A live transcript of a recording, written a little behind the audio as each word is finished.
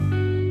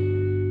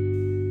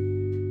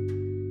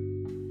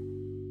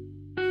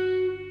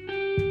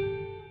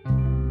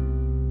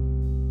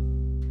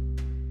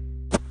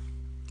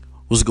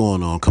What's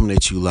going on? Coming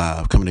at you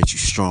live, coming at you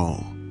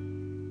strong.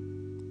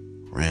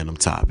 Random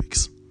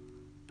topics.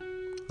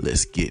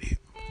 Let's get it.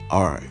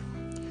 All right.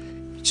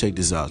 Check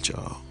this out,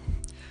 y'all.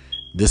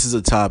 This is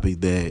a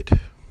topic that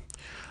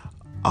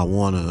I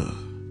want to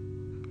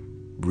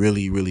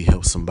really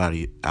help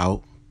somebody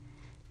out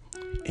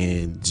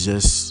and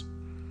just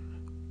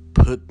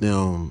put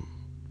them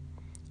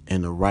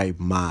in the right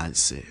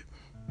mindset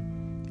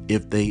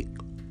if they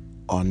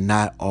are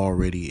not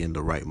already in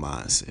the right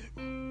mindset.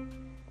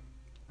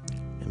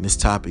 And this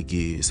topic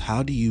is,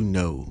 how do you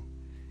know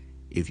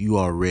if you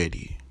are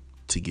ready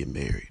to get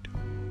married?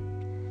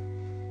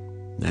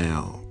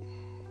 Now,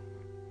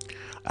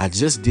 I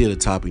just did a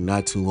topic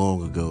not too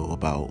long ago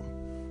about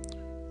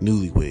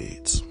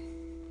newlyweds.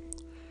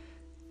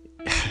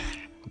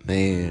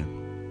 Man,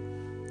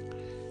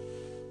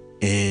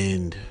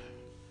 and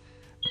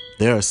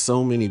there are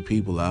so many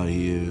people out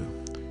here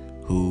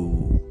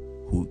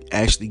who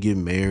actually get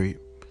married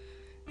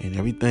and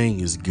everything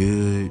is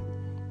good,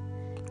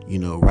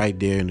 right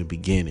there in the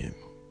beginning.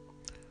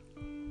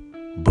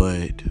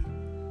 But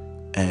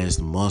as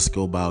the months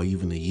go by,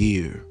 even a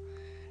year,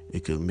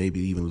 it could maybe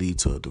even lead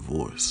to a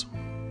divorce.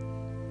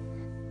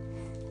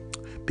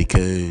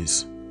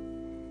 Because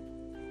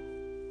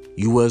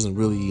you wasn't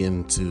really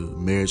into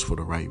marriage for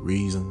the right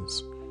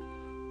reasons.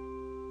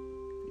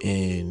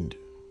 And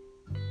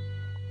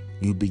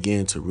you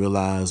began to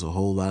realize a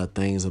whole lot of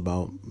things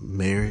about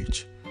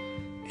marriage.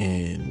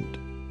 And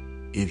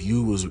if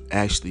you was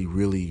actually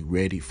really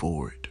ready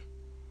for it,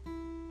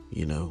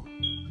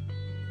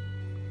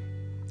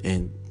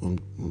 And when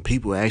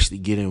people actually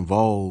get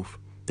involved,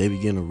 they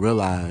begin to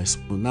realize,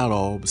 well, not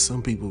all, but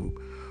some people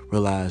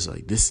realize,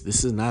 like, this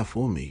is not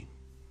for me.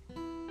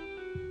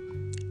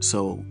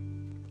 So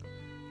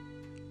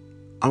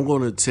I'm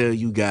going to tell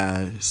you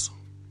guys,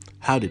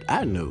 how did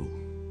I know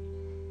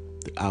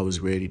that I was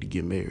ready to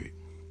get married?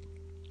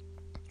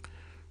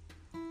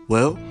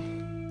 Well,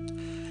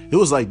 it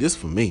was like this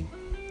for me.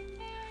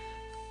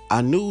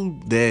 I knew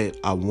that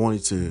I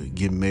wanted to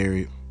get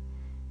married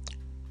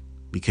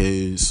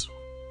because,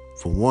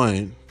 for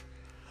one,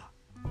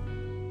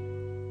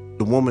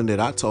 the woman that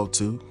I talked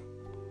to,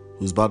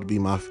 who's about to be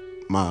my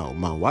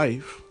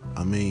wife,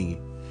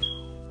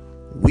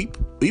 we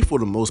for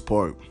the most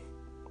part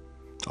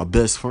are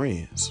best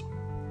friends.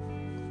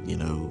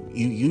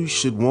 You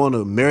should want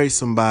to marry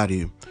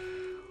somebody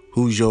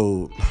who's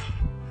your,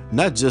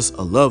 not just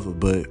a lover,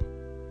 but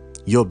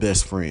your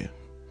best friend.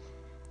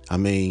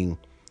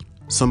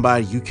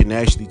 Somebody you can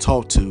actually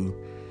talk to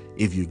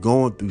if you're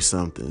going through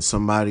something,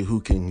 somebody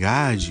who can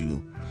guide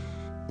you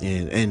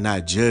and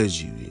not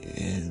judge you.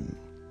 And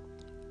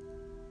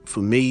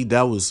for me,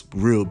 that was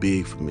real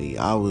big for me.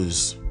 I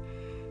was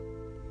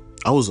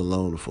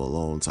alone for a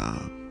long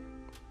time.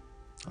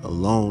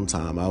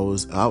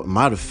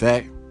 Matter of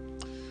fact,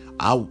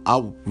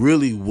 I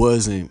really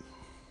wasn't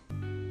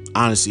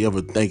honestly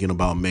ever thinking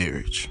about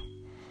marriage.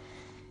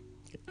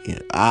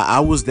 I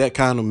was that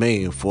kind of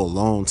man for a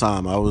long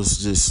time.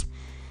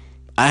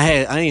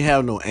 I ain't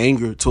have no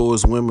anger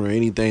towards women or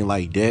anything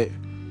like that.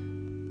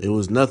 It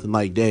was nothing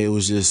like that. It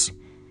was just,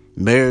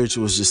 marriage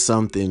was just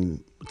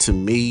something, to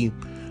me,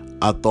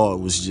 I thought it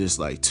was just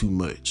like too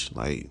much.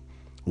 Like,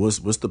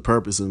 what's the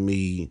purpose of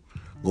me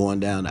going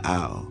down the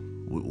aisle?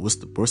 What's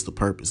the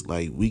purpose?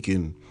 Like, we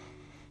can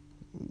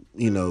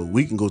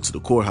go to the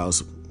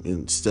courthouse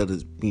instead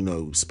of,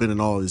 spending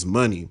all this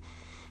money,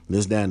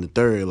 this, that, and the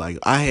third. Like,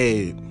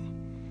 my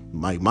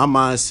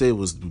mindset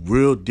was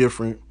real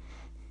different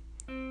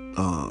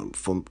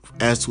from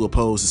as to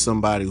opposed to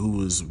somebody who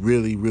was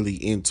really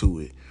into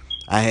it.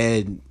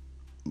 I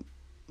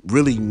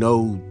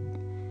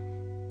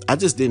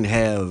just didn't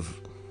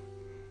have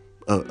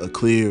a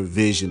clear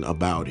vision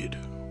about it.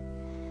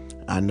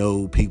 I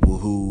know people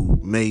who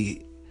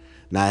may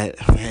not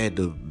have had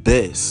the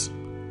best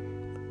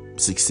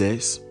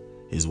success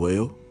as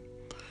well.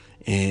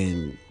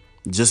 And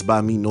just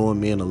by me knowing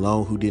men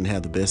alone who didn't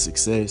have the best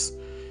success,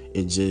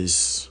 it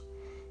just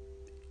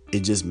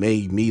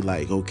made me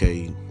like,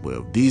 okay,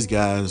 well, these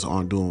guys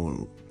aren't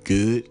doing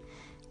good.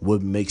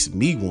 What makes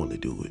me want to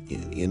do it?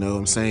 You know what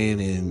I'm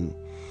saying? And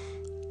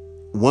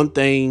one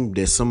thing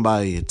that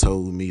somebody had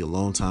told me a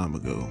long time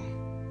ago,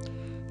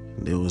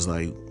 it was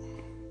like,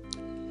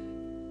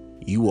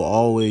 you will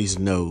always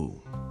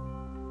know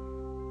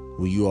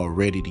when you are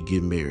ready to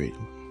get married.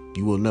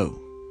 You will know.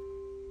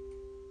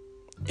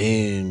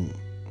 And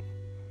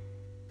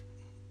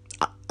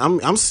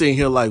I'm sitting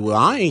here like, well,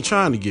 I ain't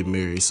trying to get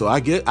married, so I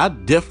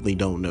definitely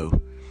don't know.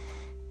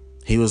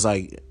 He's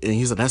like,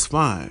 that's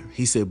fine.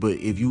 He said, but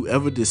if you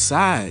ever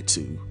decide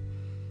to,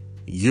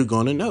 you're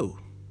gonna know.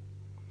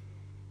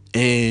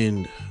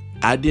 And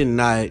I did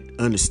not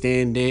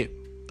understand that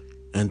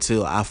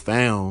until I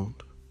found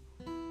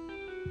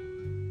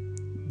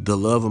the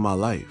love of my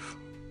life.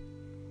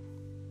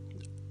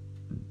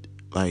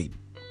 Like,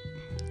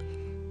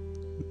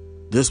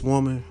 this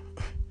woman,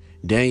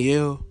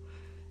 Danielle,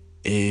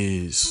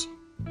 is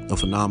a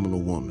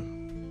phenomenal woman.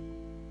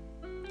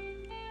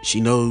 She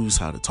knows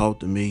how to talk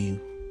to me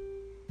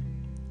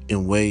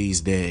in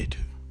ways that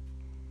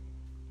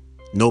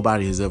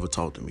nobody has ever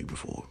talked to me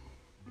before.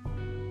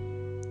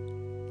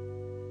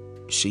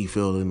 She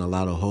filled in a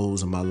lot of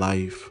holes in my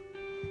life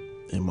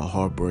and my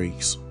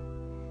heartbreaks,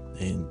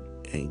 and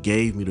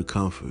gave me the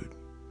comfort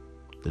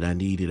that I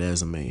needed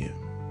as a man.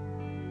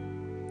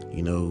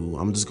 You know,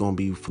 I'm just gonna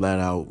be flat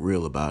out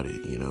real about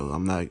it. You know,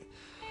 I'm not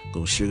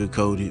gonna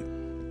sugarcoat it.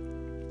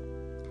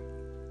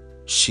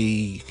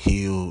 She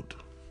healed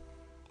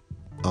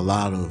a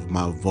lot of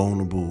my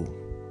vulnerable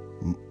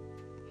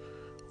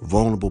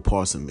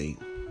parts of me.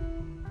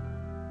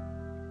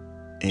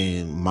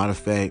 And matter of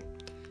fact,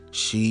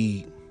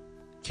 she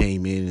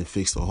came in and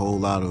fixed a whole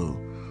lot of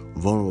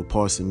vulnerable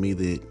parts of me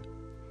that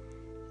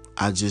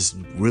I just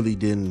really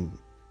didn't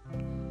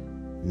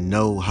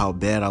know how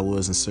bad I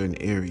was in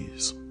certain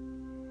areas.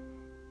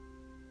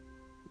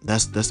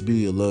 That's the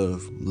beauty of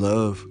love.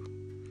 Love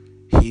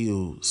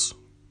heals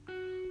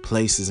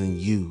places in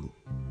you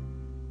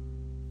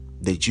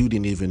that you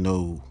didn't even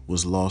know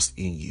was lost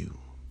in you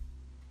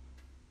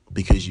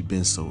because you've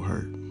been so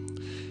hurt.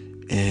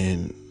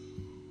 And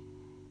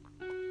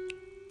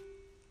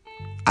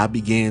I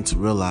began to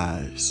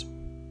realize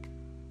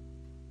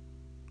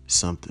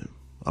something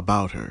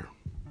about her.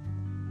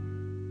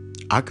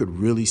 I could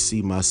really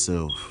see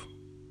myself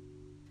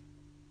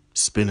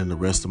spending the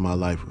rest of my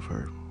life with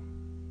her.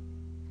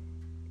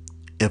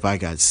 If I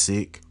got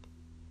sick,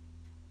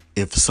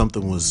 if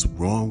something was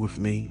wrong with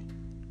me,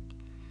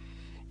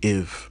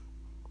 if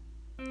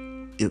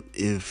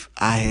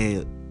I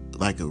had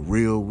like a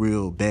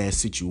real bad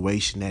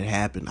situation that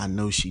happened, I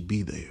know she'd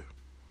be there.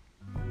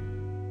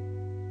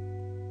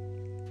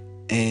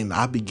 And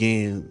I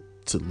began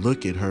to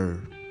look at her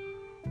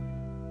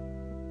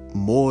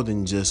more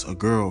than just a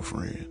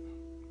girlfriend.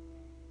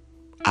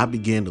 I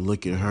began to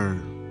look at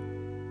her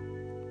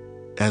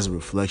as a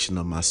reflection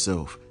of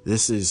myself.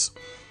 This is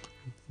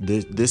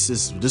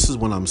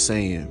what I'm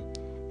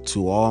saying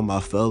to all my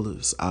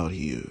fellas out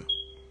here.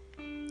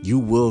 You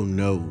will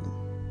know.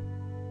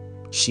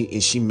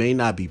 She may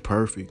not be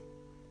perfect.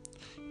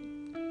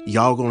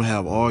 Y'all gonna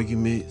have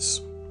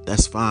arguments.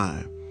 That's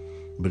fine.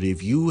 But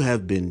if you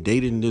have been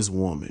dating this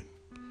woman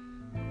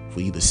for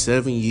either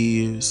 7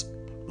 years,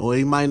 or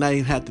it might not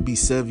even have to be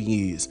 7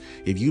 years.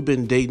 If you've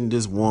been dating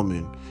this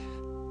woman,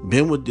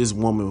 been with this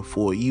woman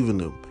for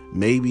even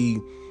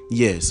maybe,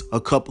 yes, a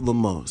couple of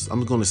months.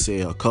 I'm going to say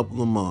a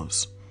couple of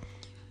months.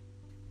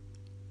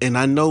 And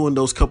I know in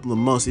those couple of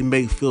months, it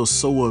may feel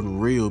so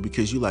unreal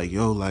because you're like,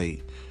 yo,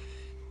 like,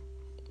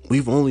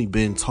 we've only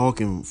been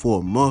talking for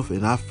a month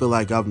and I feel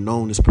like I've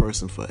known this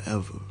person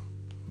forever.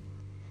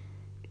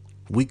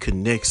 We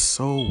connect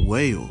so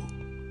well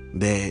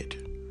that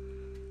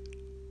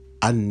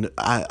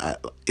I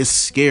it's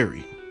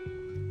scary.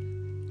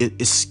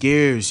 It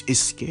scares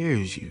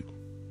you.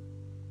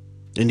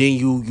 And then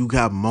you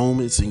got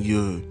moments and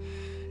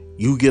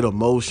you get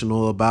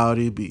emotional about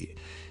it.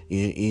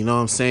 You know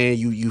what I'm saying?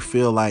 You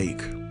feel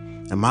like,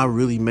 am I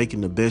really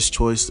making the best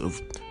choice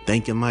of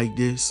thinking like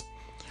this?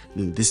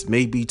 This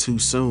may be too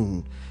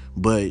soon.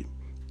 But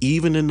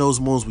even in those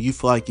moments where you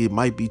feel like it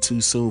might be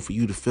too soon for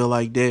you to feel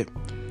like that,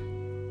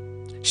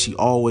 she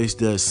always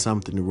does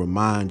something to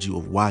remind you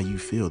of why you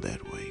feel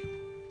that way.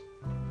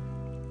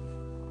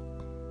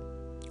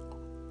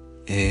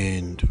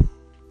 And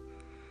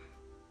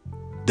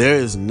there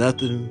is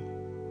nothing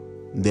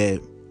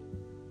that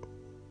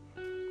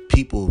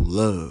people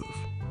love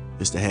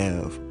is to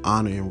have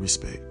honor and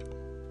respect.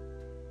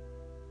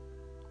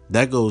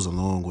 That goes a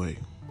long way.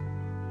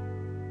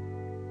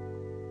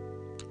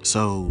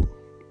 So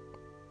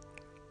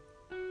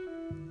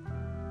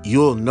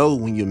you'll know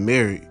when you're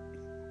married,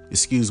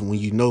 when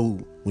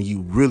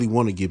you really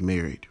want to get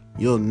married.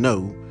 You'll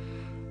know.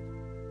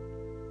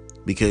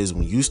 Because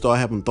when you start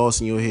having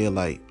thoughts in your head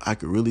like, I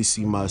could really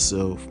see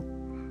myself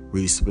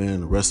really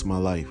spending the rest of my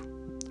life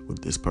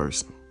with this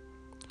person.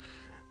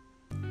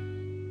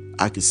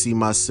 I could see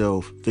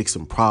myself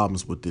fixing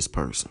problems with this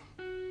person.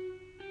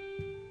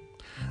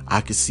 I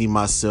could see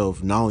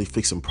myself not only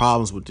fixing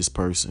problems with this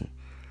person,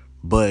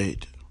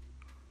 but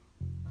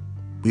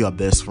we are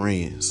best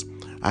friends.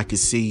 I could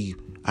see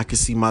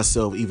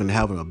myself even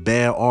having a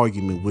bad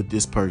argument with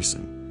this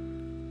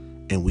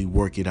person and we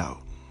work it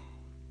out.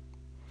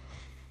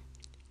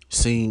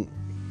 See,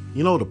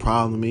 you know what the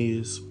problem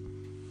is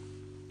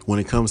when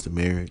it comes to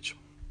marriage,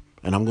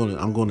 and I'm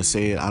gonna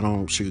say it. I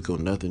don't sugarcoat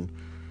nothing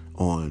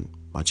on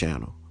my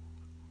channel.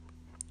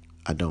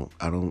 I don't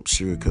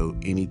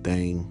sugarcoat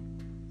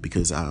anything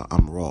because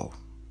I'm raw.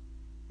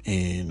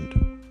 And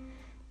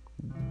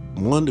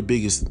one of the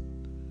biggest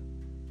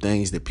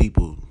things that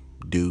people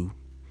do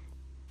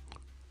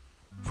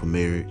for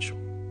marriage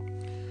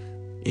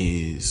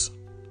is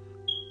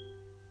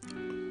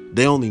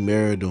they only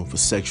marry them for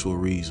sexual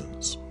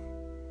reasons.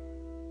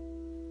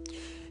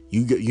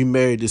 You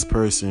married this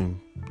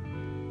person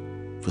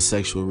for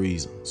sexual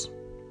reasons.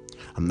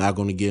 I'm not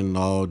going to get in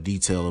all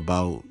detail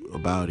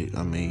about it.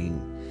 I mean,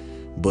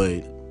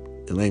 but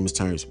in layman's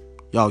terms,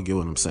 y'all get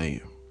what I'm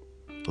saying.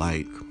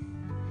 Like,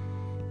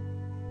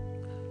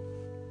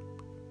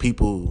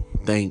 people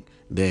think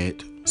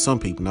that some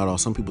people, not all,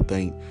 some people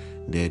think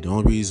that the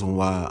only reason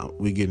why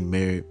we're getting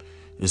married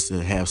is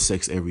to have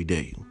sex every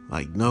day.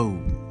 Like, no.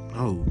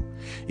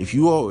 If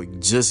you are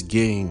just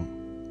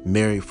getting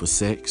married for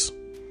sex,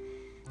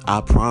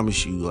 I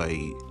promise you, like,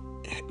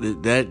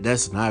 that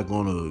is not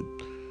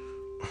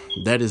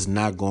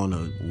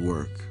gonna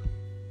work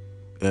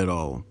at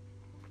all.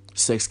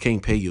 Sex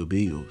can't pay your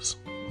bills.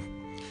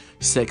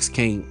 Sex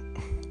can't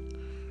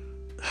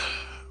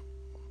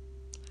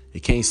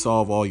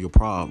solve all your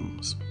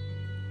problems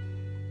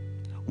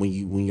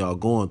when y'all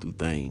going through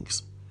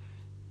things.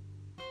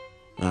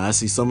 Now, I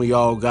see some of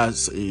y'all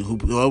guys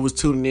whoever's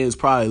tuning in is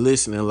probably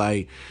listening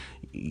like,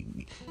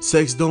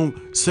 sex don't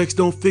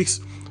fix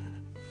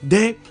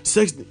that.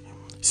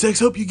 Sex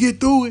help you get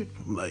through it.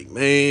 I'm like,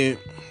 man,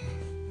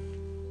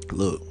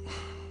 look,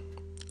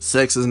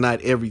 sex is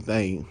not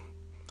everything.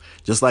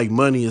 Just like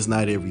money is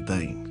not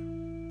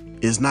everything.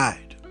 It's not.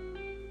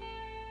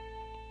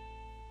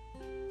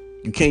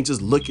 You can't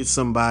just look at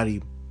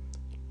somebody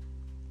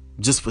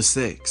just for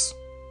sex.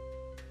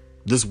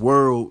 This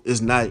world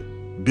is not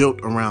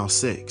built around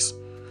sex,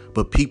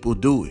 but people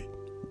do it.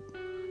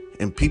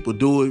 And people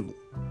do it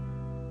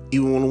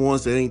even on the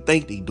ones that ain't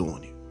think they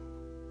doing it.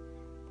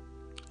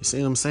 You see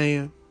what I'm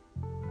saying?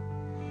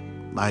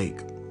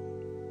 Like,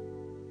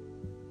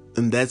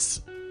 and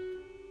that's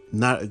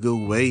not a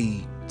good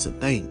way to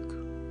think.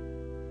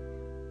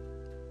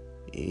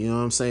 You know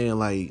what I'm saying?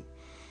 Like,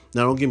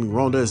 now don't get me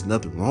wrong, there's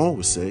nothing wrong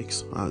with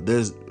sex. God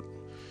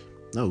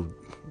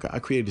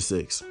created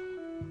sex. You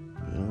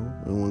know,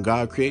 and when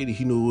God created,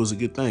 he knew it was a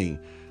good thing.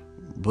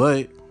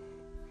 But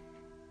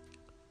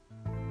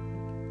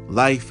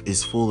life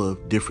is full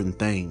of different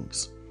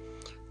things.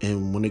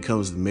 And when it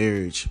comes to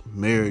marriage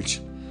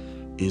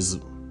is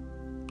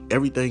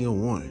everything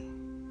in one.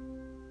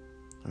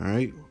 All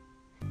right?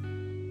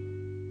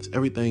 It's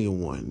everything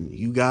in one.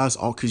 You guys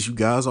are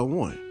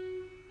one.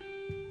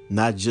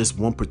 Not just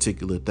one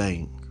particular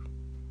thing.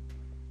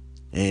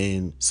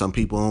 And some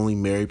people only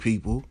marry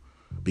people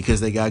because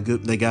they got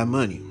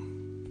money.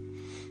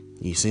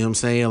 You see what I'm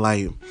saying?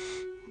 Like,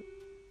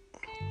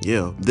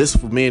 yeah, this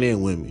for men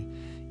and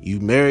women. You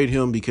married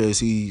him because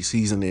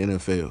he's in the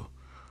NFL.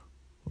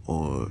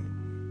 Or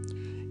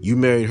you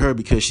married her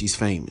because she's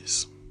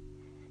famous.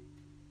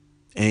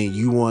 And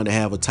you want to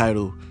have a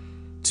title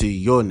to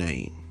your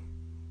name.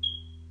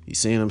 You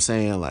see what I'm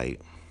saying?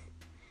 Like,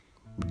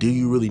 do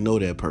you really know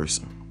that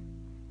person?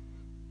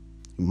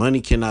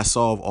 Money cannot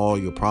solve all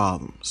your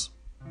problems.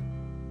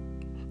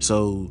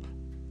 So,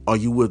 are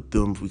you with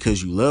them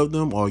because you love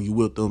them, or are you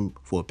with them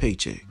for a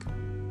paycheck?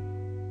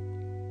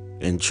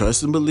 And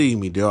trust and believe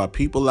me, there are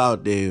people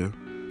out there.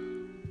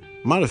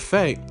 Matter of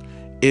fact,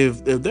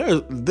 if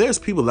there's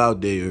people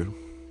out there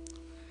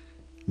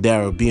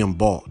that are being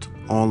bought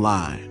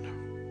online,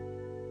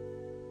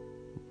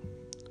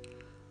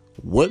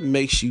 what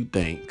makes you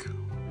think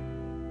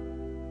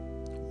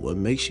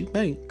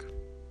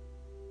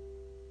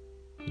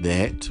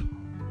that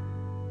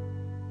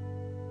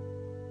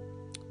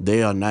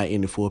they are not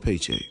in it for a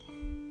paycheck?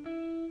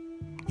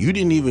 You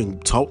didn't even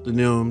talk to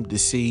them to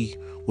see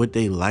what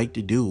they like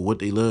to do, what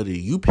they love to do.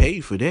 You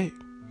paid for that.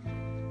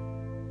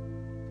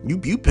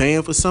 You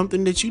paying for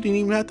something that you didn't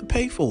even have to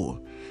pay for.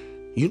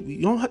 You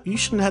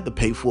shouldn't have to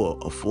pay for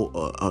a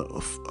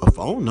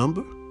phone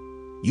number.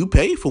 You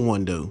paid for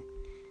one though.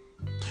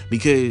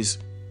 Because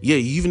yeah,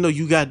 even though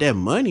you got that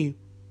money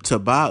to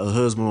buy a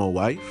husband or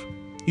wife,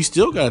 you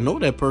still gotta know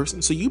that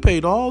person. So you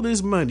paid all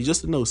this money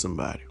just to know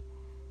somebody.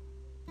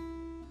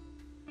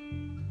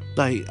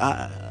 Like,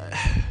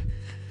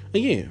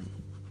 again,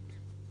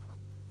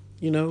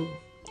 you know,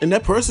 and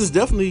that person's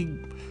definitely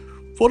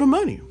for the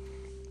money.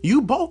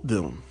 You bought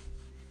them.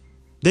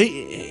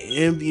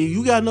 And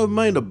you got enough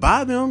money to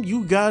buy them.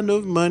 You got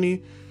enough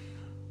money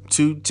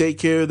to take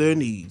care of their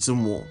needs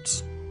and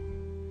wants.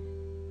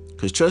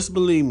 Because trust and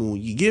believe me,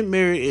 when you get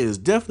married, it is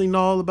definitely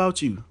not all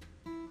about you.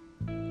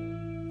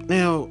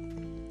 Now,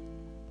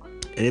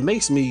 and it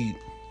makes me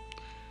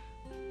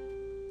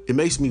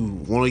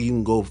want to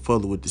even go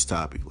further with this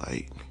topic.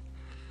 Like,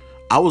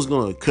 I was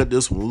gonna cut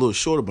this one a little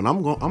shorter, but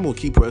I'm gonna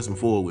keep pressing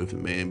forward with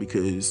it, man,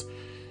 because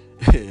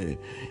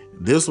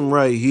this one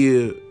right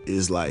here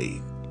is like,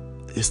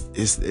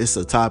 it's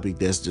a topic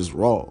that's just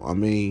raw. I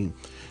mean,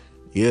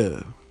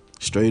 yeah,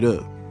 straight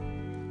up.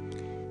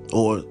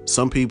 Or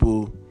some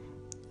people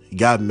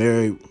got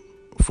married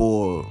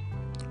for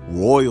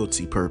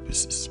royalty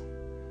purposes.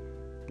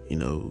 You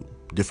know,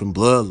 different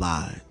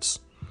bloodlines.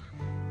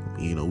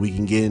 You know, we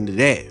can get into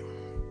that.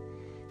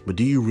 But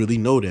do you really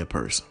know that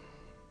person?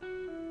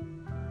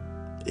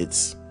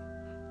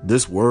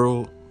 This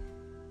world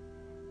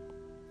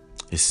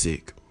is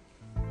sick.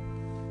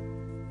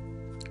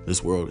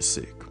 This world is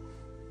sick.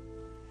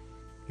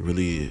 It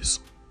really is.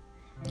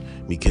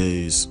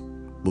 Because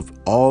with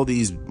all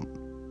these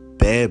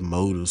bad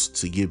motives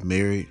to get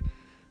married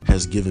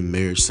has given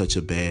marriage such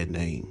a bad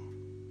name.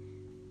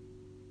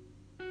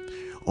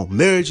 Or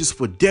marriage is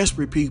for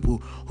desperate people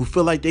who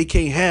feel like they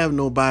can't have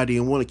nobody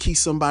and want to keep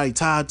somebody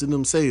tied to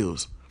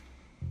themselves.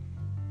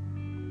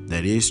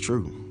 That is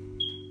true.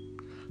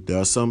 There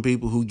are some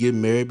people who get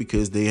married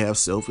because they have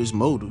selfish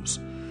motives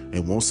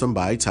and want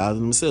somebody tied to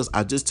themselves.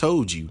 I just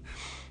told you.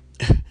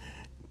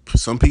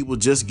 Some people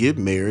just get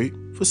married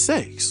for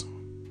sex.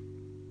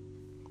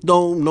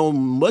 Don't know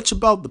much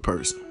about the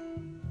person.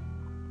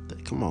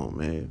 Come on,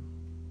 man.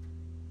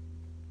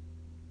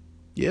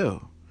 Yeah.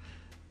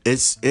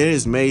 It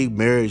has made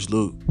marriage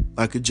look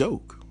like a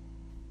joke.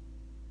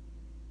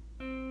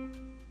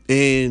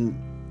 And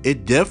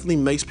it definitely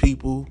makes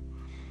people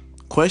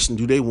question,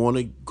 do they want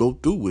to go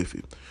through with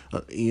it?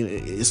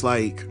 It's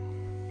like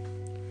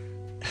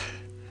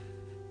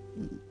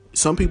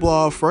some people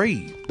are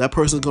afraid that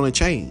person's going to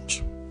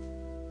change.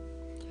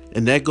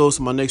 And that goes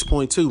to my next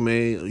point too,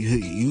 man.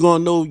 You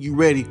gonna know you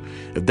ready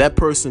if that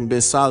person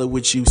been solid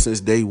with you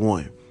since day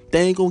one.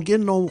 They ain't gonna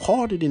get no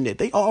harder than that.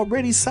 They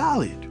already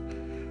solid.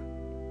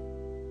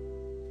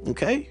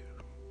 Okay?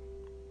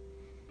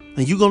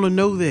 And you're gonna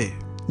know that.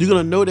 You're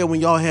gonna know that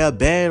when y'all have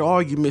bad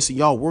arguments and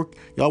y'all work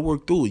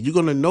through it. You're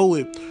gonna know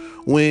it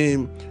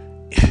when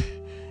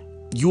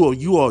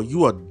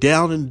you are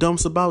down in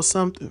dumps about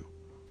something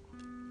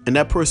and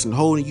that person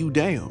holding you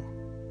down.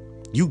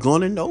 You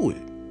gonna know it.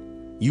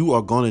 You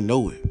are gonna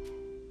know it.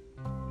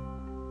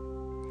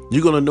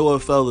 You're gonna know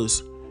it,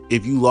 fellas,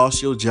 if you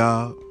lost your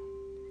job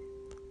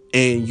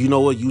and you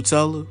know what you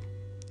tell her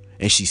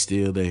and she's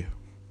still there.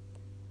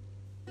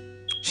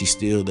 She's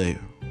still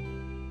there.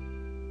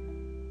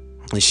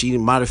 And she,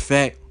 matter of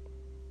fact,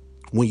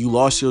 when you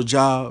lost your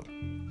job,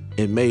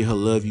 it made her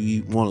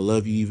want to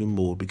love you even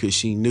more because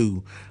she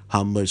knew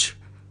how much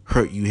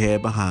hurt you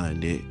had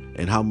behind it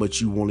and how much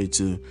you wanted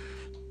to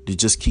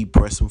just keep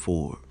pressing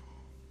forward.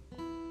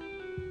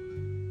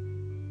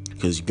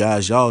 Because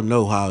guys, y'all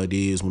know how it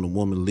is when a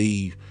woman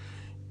leave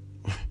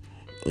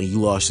and you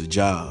lost your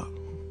job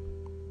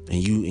and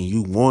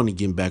you want to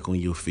get back on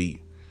your feet.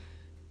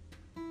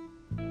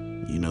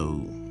 You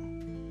know,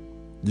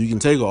 you can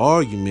take an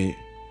argument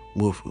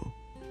with her,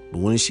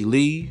 but when she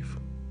leave,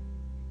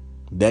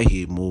 that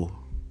hit more.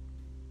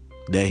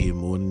 That hit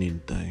more than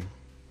anything.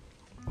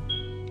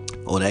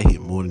 That hit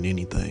more than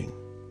anything.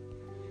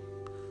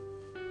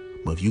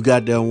 But if you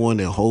got that one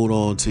that hold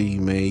on to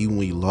you, man, even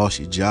when you lost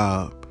your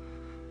job,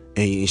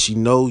 and she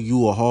know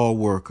you a hard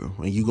worker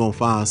and you gonna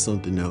find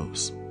something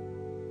else,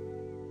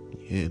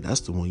 yeah, that's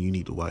the one you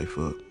need to wife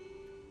up.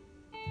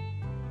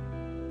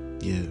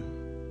 Yeah.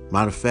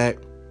 Matter of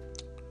fact,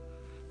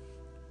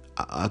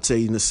 I'll tell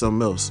you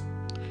something else.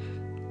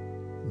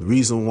 The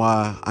reason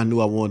why I knew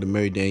I wanted to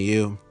marry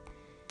Danielle,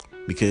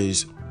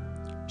 because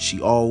she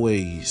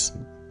always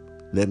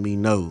let me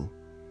know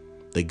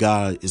that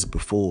God is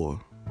before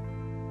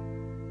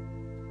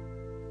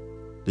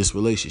this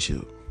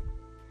relationship.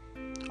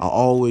 I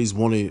always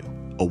wanted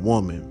a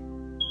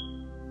woman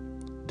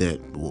that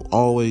will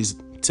always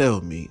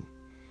tell me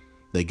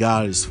that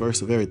God is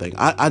first of everything.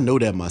 I know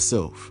that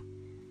myself.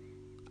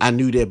 I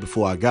knew that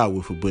before I got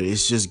with her, but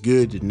it's just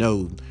good to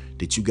know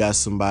that you got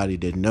somebody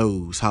that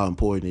knows how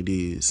important it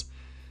is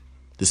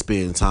to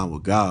spend time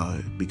with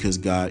God, because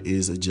God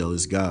is a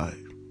jealous God.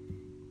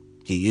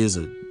 He is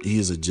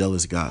a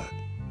jealous God.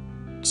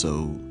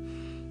 So,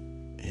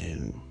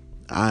 and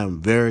I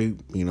am very,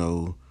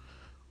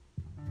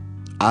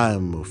 I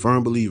am a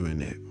firm believer in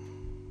that.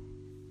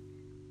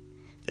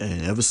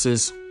 And ever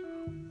since,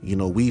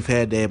 we've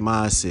had that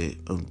mindset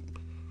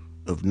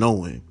of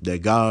knowing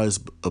that God is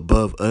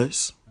above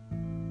us,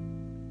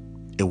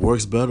 it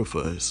works better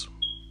for us.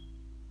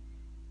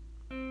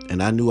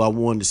 And I knew I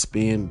wanted to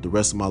spend the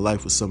rest of my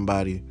life with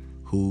somebody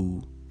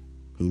who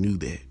knew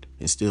that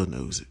and still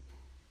knows it.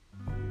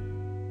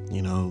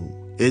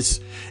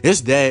 It's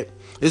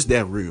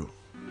that real.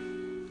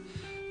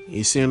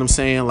 You see what I'm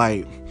saying?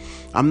 Like,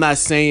 I'm not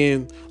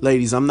saying,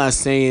 ladies, I'm not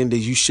saying that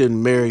you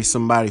shouldn't marry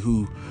somebody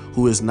who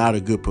is not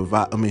a good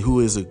provider. I mean, who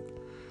is a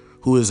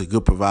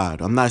good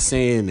provider. I'm not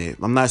saying that.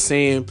 I'm not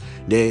saying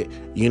that,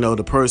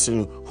 the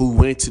person who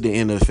went to the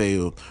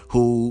NFL,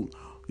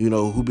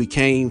 who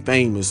became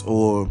famous,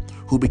 or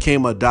who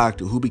became a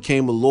doctor, who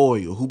became a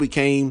lawyer, who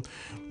became,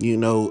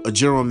 a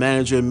general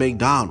manager at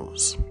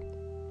McDonald's.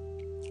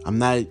 I'm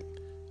not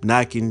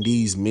knocking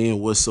these men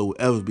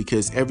whatsoever,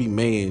 because every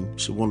man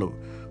should want to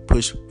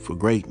push for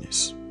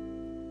greatness.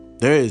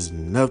 There is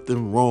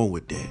nothing wrong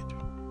with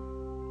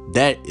that.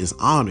 That is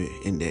honor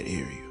in that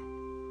area.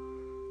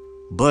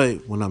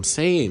 But what I'm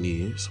saying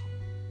is,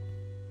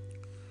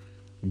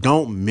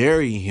 don't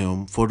marry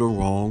him for the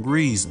wrong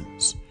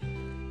reasons.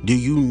 Do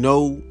you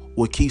know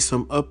what keeps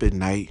him up at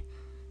night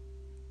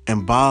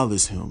and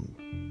bothers him?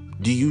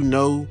 Do you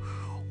know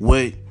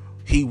what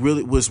he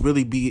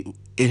really be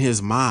in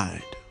his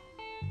mind?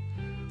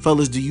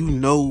 Fellas, do you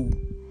know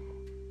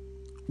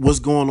what's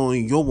going on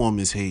in your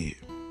woman's head?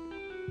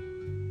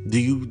 Do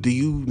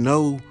you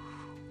know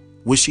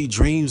what she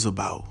dreams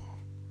about?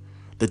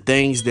 The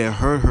things that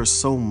hurt her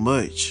so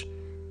much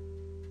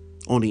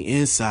on the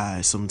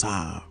inside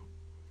sometimes.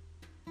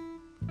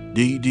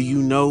 Do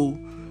you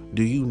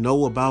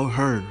know about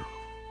her?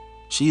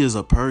 She is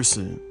a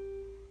person.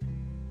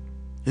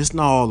 It's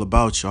not all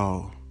about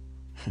y'all.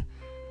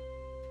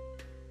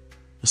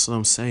 That's what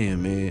I'm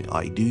saying, man.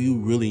 Like, do you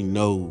really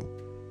know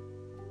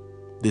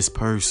this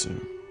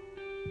person?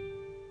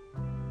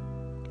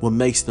 What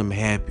makes them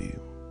happy?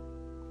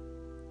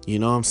 You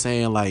know what I'm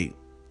saying? Like,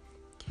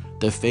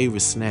 their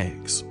favorite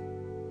snacks,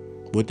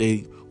 what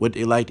they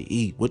like to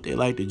eat, what they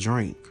like to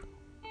drink,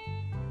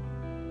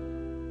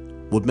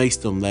 what makes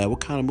them laugh,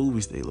 what kind of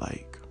movies they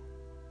like.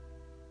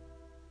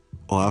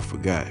 Oh, I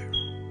forgot.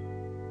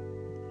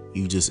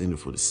 You just in it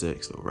for the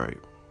sex, though, right?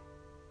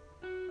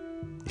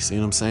 You see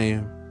what I'm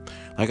saying?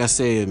 Like I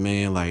said,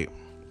 man, like,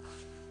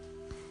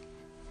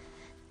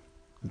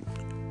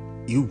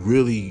 you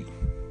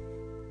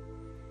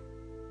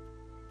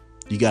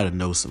gotta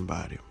know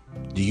somebody.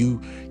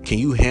 Can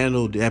you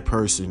handle that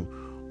person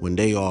when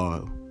they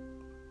are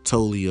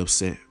totally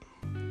upset?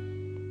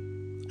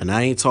 And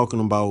I ain't talking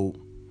about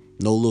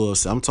no little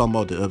upset. I'm talking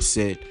about the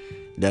upset,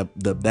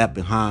 that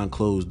behind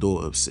closed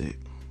door upset.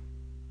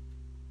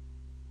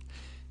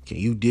 Can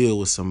you deal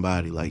with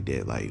somebody like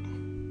that? Like,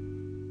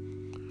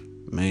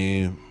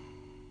 man,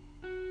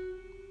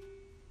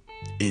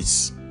 it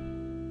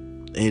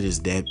is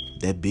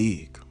that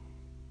big.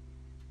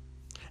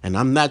 And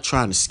I'm not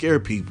trying to scare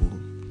people.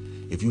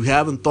 If you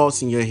having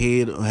thoughts in your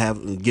head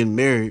of getting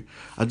married,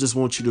 I just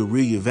want you to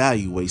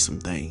reevaluate some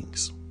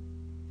things.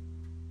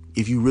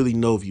 If you really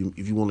know if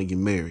you want to get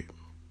married,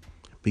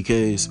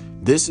 because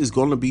this is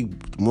going to be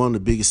one of the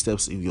biggest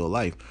steps of your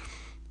life.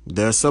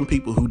 There are some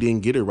people who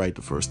didn't get it right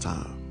the first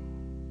time,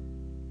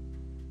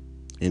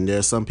 and there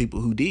are some people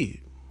who did,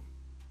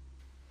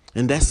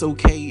 and that's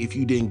okay if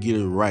you didn't get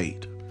it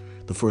right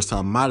the first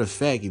time. Matter of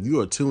fact, if you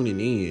are tuning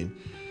in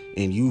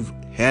and you've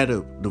had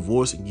a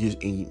divorce and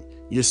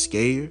you're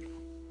scared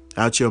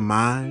out your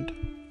mind,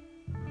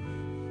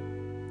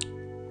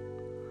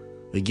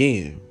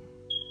 again,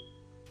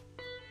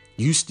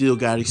 you still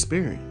got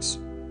experience.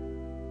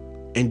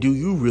 And do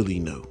you really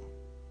know?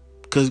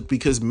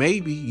 Because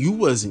maybe you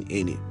wasn't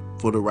in it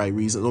for the right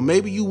reasons, or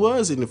maybe you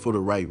was in it for the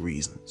right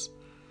reasons,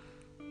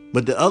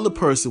 but the other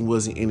person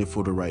wasn't in it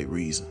for the right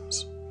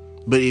reasons.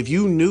 But if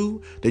you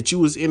knew that you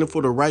was in it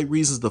for the right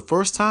reasons the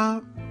first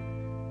time,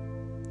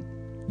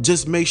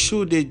 just make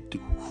sure that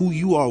who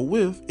you are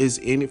with is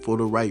in it for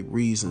the right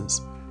reasons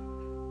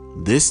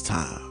this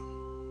time.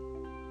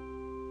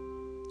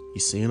 You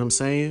see what I'm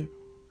saying?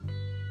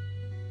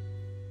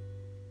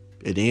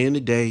 At the end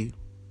of the day,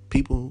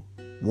 people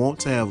want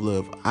to have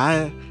love.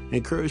 I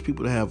encourage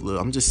people to have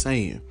love. I'm just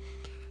saying,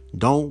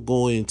 don't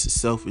go into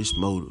selfish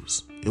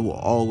motives. It will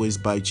always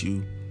bite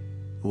you.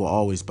 It will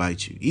always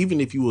bite you. Even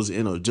if you was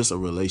in just a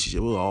relationship,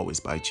 it will always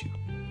bite you.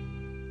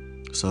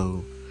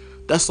 So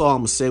that's all I'm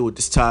going to say with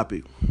this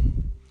topic.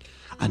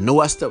 I know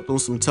I stepped on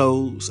some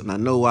toes, and I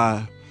know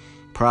I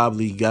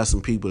probably got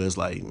some people that's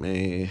like,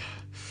 man,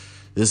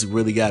 this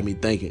really got me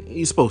thinking.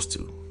 You're supposed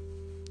to.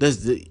 That's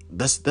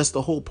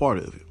the whole part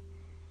of it.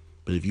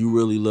 But if you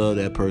really love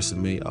that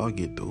person, man, I'll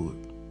get through it.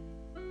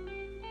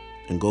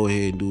 And go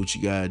ahead and do what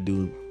you gotta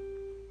do.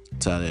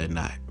 Tie that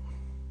knot.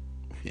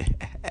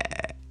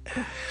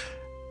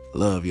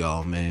 Love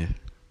y'all, man.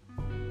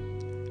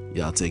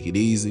 Y'all take it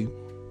easy.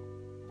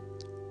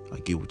 I'll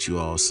get with you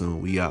all soon.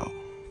 We out.